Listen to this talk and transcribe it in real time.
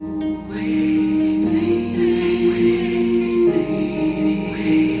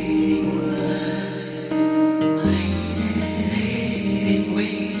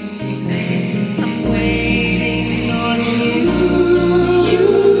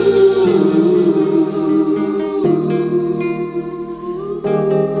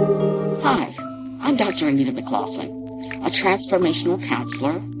McLaughlin, a transformational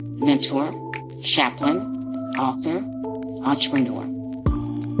counselor, mentor, chaplain, author, entrepreneur.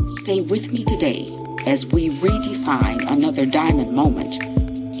 Stay with me today as we redefine another diamond moment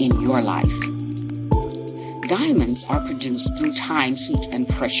in your life. Diamonds are produced through time, heat, and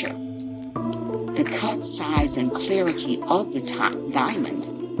pressure. The cut, size, and clarity of the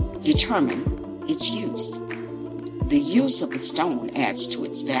diamond determine its use. The use of the stone adds to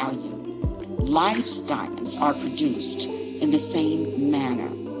its value. Life's diamonds are produced in the same manner,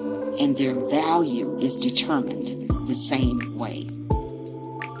 and their value is determined the same way.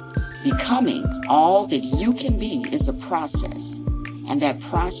 Becoming all that you can be is a process, and that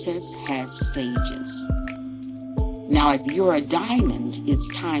process has stages. Now, if you're a diamond,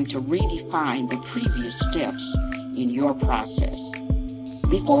 it's time to redefine the previous steps in your process.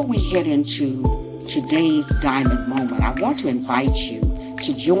 Before we head into today's diamond moment, I want to invite you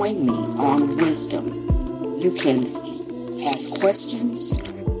to join me on Wisdom. You can ask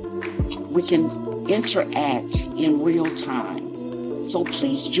questions. We can interact in real time. So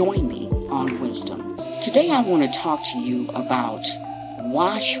please join me on Wisdom. Today I want to talk to you about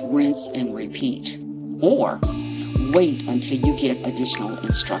wash, rinse, and repeat, or wait until you get additional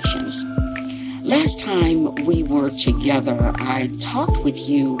instructions. Last time we were together, I talked with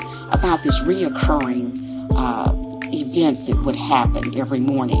you about this reoccurring event that would happen every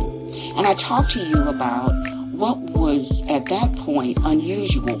morning. And I talked to you about what was at that point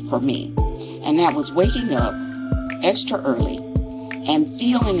unusual for me. And that was waking up extra early and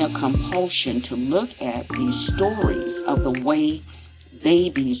feeling a compulsion to look at these stories of the way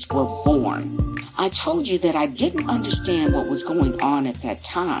babies were born. I told you that I didn't understand what was going on at that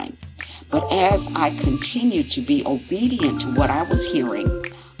time, but as I continued to be obedient to what I was hearing,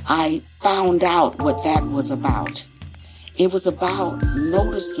 I found out what that was about. It was about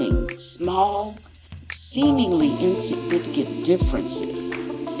noticing small, seemingly insignificant differences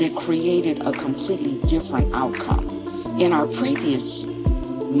that created a completely different outcome. In our previous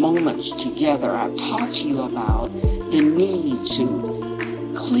moments together, I've talked to you about the need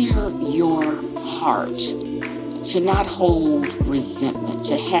to clear your heart, to not hold resentment,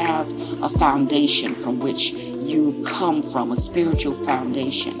 to have a foundation from which you come from, a spiritual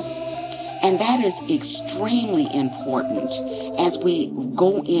foundation. And that is extremely important as we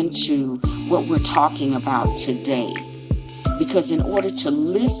go into what we're talking about today. Because in order to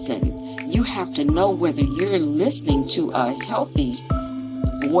listen, you have to know whether you're listening to a healthy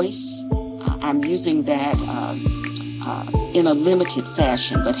voice. I'm using that in a limited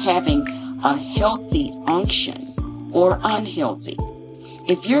fashion, but having a healthy unction or unhealthy.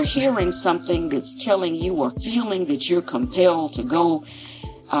 If you're hearing something that's telling you or feeling that you're compelled to go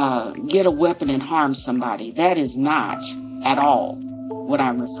get a weapon and harm somebody, that is not at all what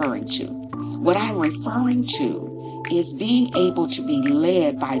I'm referring to. What I'm referring to is being able to be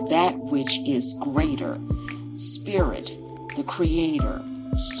led by that which is greater, Spirit, the Creator,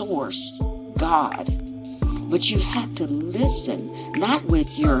 Source, God. But you have to listen, not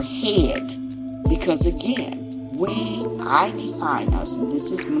with your head, because again, I define us, and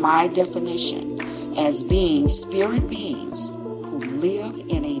this is my definition, as being spirit beings who live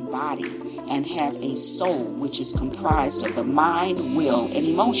in a body and have a soul which is comprised of the mind, will, and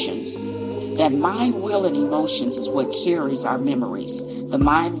emotions. That mind, will, and emotions is what carries our memories. The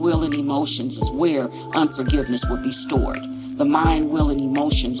mind, will, and emotions is where unforgiveness would be stored. The mind, will, and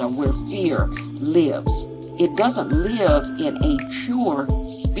emotions are where fear lives. It doesn't live in a pure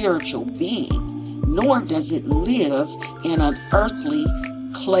spiritual being, nor does it live in an earthly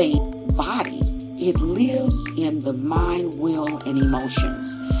clay body. It lives in the mind, will, and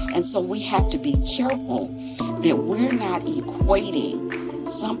emotions. And so we have to be careful that we're not equating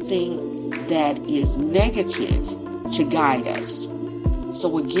something that is negative to guide us.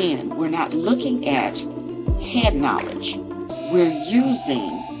 So again, we're not looking at head knowledge. We're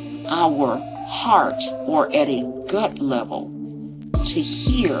using our heart or at a gut level to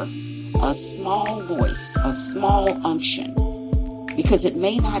hear a small voice, a small unction, because it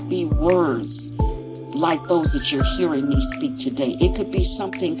may not be words like those that you're hearing me speak today. It could be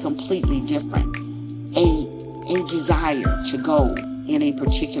something completely different, a desire to go in a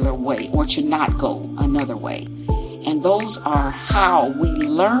particular way or to not go another way. And those are how we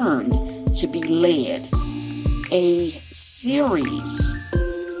learn to be led. A series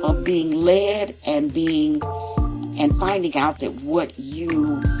of being led and finding out that what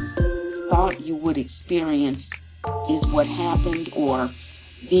you thought you would experience is what happened, or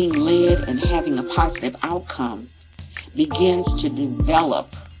being led and having a positive outcome begins to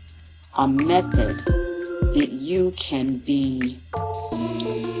develop a method that you can be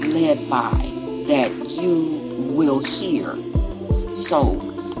led by. that you will hear. So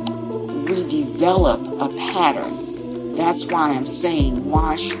we develop a pattern. That's why I'm saying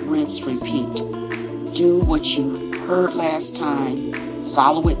wash, rinse, repeat. Do what you heard last time,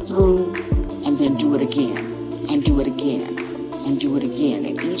 follow it through, and then do it again, and do it again, and do it again.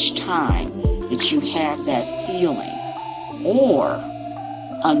 And each time that you have that feeling, or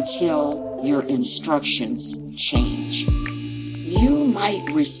until your instructions change. You might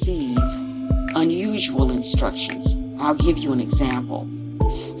receive unusual instructions. I'll give you an example.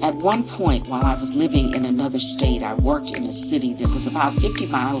 At one point, while I was living in another state, I worked in a city that was about 50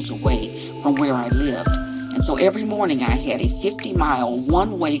 miles away from where I lived. And so every morning I had a 50-mile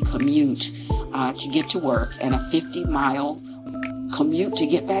one-way commute to get to work and a 50-mile commute to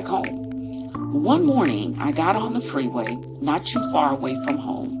get back home. One morning, I got on the freeway, not too far away from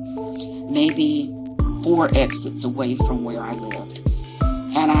home, maybe 4 exits away from where I lived.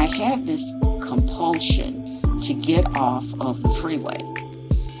 And I had this compulsion to get off of the freeway.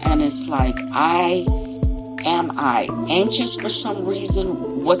 And it's like, am I anxious for some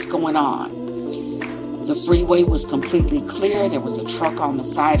reason? What's going on? The freeway was completely clear. There was a truck on the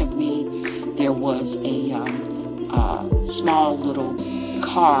side of me. There was a small little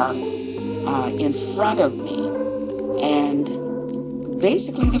car in front of me. And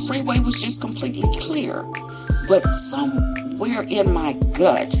basically the freeway was just completely clear. But somewhere in my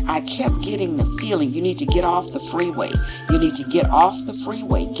gut, I kept getting the feeling, you need to get off the freeway. You need to get off the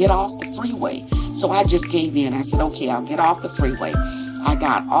freeway. Get off the freeway. So I just gave in. I said, okay, I'll get off the freeway. I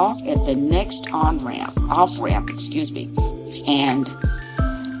got off at the next off-ramp, and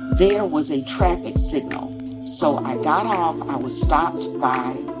there was a traffic signal. So I got off. I was stopped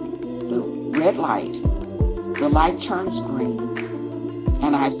by the red light. The light turns green,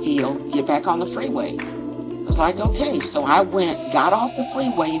 and I feel, get back on the freeway. I was like, okay. So I got off the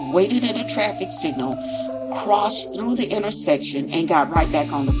freeway, waited at a traffic signal, crossed through the intersection, and got right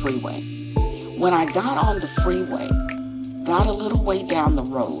back on the freeway. When I got on the freeway, got a little way down the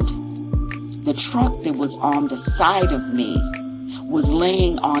road, the truck that was on the side of me was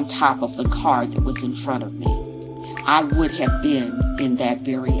laying on top of the car that was in front of me. I would have been in that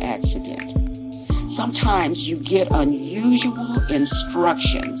very accident. Sometimes you get unusual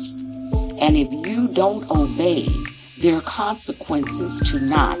instructions, and if you don't obey, there are consequences to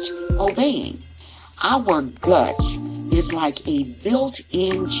not obeying. Our gut is like a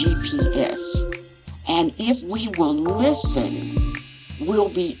built-in GPS. And if we will listen,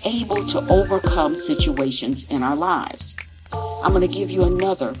 we'll be able to overcome situations in our lives. I'm going to give you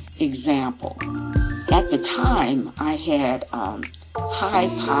another example. At the time, I had high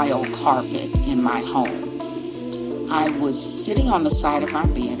pile carpet in my home. I was sitting on the side of my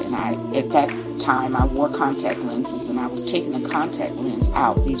bed, and at that time, I wore contact lenses, and I was taking the contact lens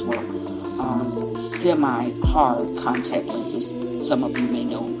out. These were semi-hard contact lenses. Some of you may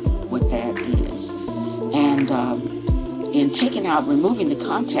know what that is. And in removing the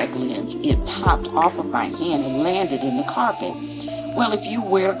contact lens, it popped off of my hand and landed in the carpet. Well, if you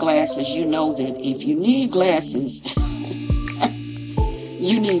wear glasses, you know that if you need glasses,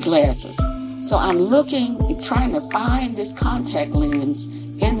 you need glasses. So I'm trying to find this contact lens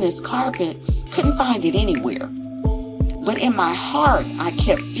in this carpet, couldn't find it anywhere. But in my heart, I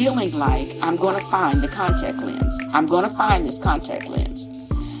kept feeling like I'm going to find the contact lens. I'm going to find this contact lens.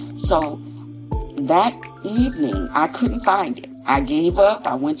 So that evening, I couldn't find it. I gave up.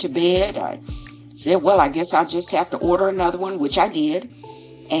 I went to bed. I said, well, I guess I'll just have to order another one, which I did.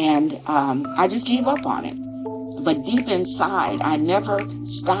 And I just gave up on it. But deep inside, I never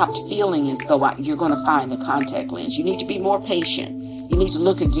stopped feeling as though you're going to find the contact lens. You need to be more patient. You need to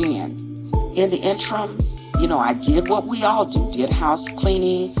look again. In the interim, I did what we all do. Did house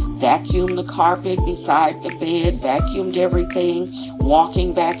cleaning, vacuumed the carpet beside the bed, vacuumed everything,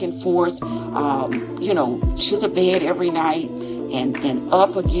 walking back and forth, to the bed every night and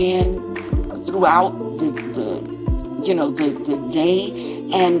up again throughout the day.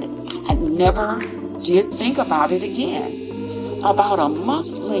 And I never did think about it again. About a month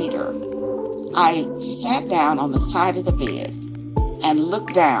later, I sat down on the side of the bed and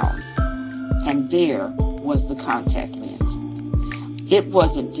looked down, and there was the contact lens. It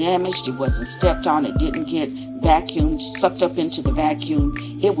wasn't damaged, it wasn't stepped on, it didn't get vacuumed, sucked up into the vacuum.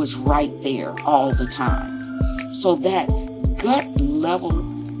 It was right there all the time. So that gut level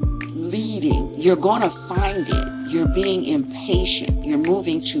leading, you're going to find it. You're being impatient, you're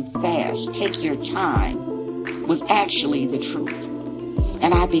moving too fast, take your time, was actually the truth.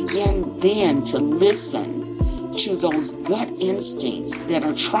 And I began then to listen to those gut instincts that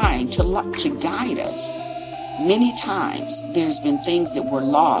are trying to guide us. Many times there's been things that were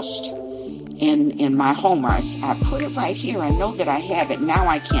lost in my home. I put it right here. I know that I have it. Now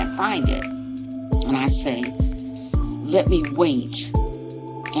I can't find it. And I say, let me wait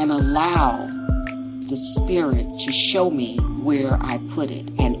and allow the Spirit to show me where I put it.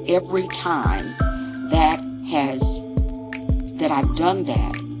 And every time that I've done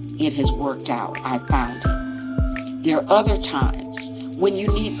that, it has worked out. I found it. There are other times when you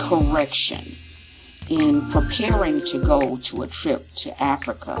need correction. In preparing to go to a trip to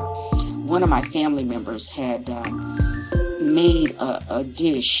Africa, one of my family members had made a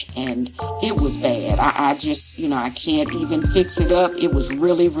dish, and it was bad. I just, I can't even fix it up. It was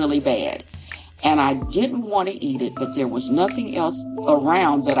really, really bad. And I didn't want to eat it, but there was nothing else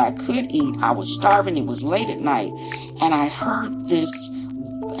around that I could eat. I was starving. It was late at night. And I heard this,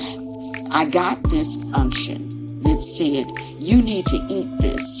 I got this unction that said, you need to eat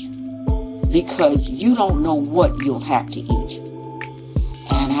this because you don't know what you'll have to eat.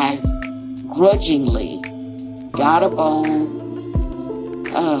 And I grudgingly got a bowl,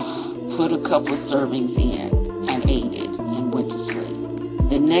 put a couple of servings in and ate it and went to sleep.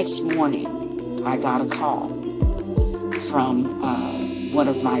 The next morning, I got a call from one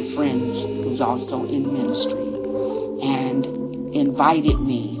of my friends who's also in ministry and invited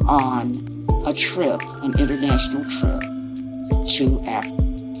me on a trip, an international trip to Africa.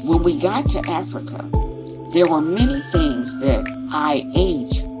 When we got to Africa, there were many things that I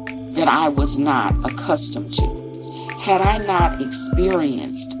ate that I was not accustomed to. Had I not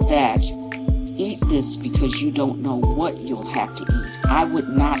experienced that, eat this because you don't know what you'll have to eat, I would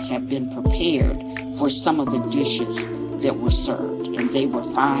not have been prepared for some of the dishes that were served. And they were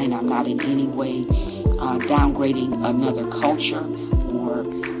fine. I'm not in any way downgrading another culture or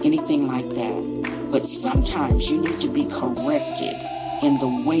anything like that. But sometimes you need to be corrected in the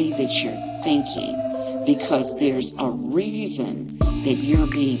way that you're thinking because there's a reason that you're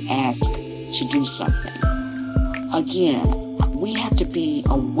being asked to do something. Again, we have to be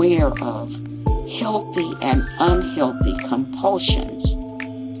aware of healthy and unhealthy compulsions.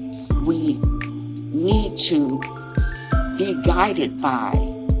 We need to be guided by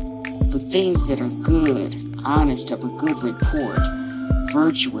the things that are good, honest, of a good report,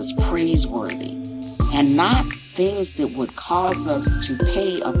 virtuous, praiseworthy, and not things that would cause us to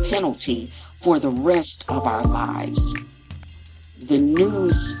pay a penalty for the rest of our lives. The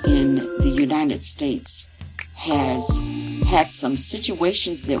news in the United States has had some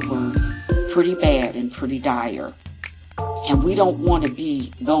situations that were pretty bad and pretty dire. And we don't want to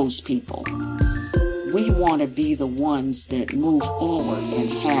be those people. We want to be the ones that move forward and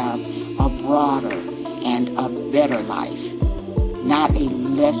have a broader and a better life, not a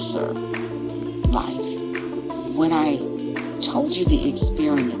lesser life. When I told you the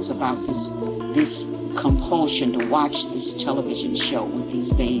experience about this compulsion to watch this television show with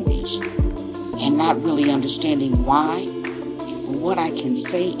these babies and not really understanding why, what I can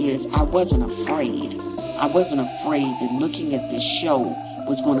say is I wasn't afraid. I wasn't afraid that looking at this show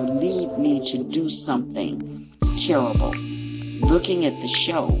was going to lead me to do something terrible. Looking at the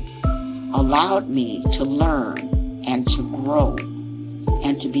show allowed me to learn and to grow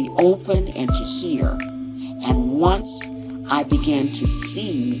and to be open and to hear. And once I began to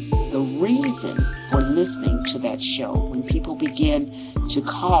see the reason for listening to that show, when people began to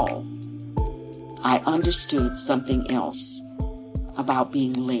call, I understood something else about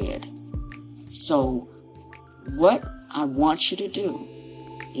being led. So what I want you to do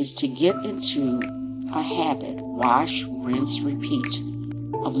is to get into a habit, wash, rinse, repeat,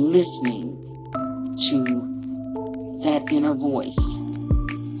 of listening to that inner voice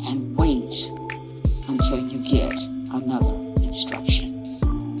and wait until you get another instruction.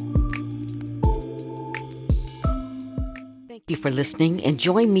 Thank you for listening, and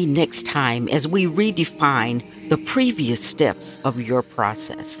join me next time as we redefine the previous steps of your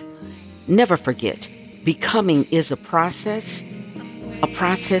process. Never forget, becoming is a process. A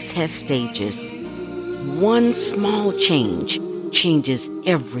process has stages. One small change changes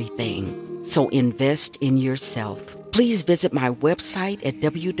everything. So invest in yourself. Please visit my website at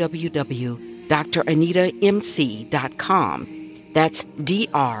www.dranitaMC.com. That's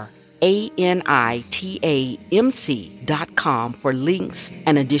DRANITAMC.com for links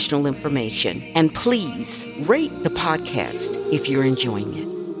and additional information. And please rate the podcast if you're enjoying it.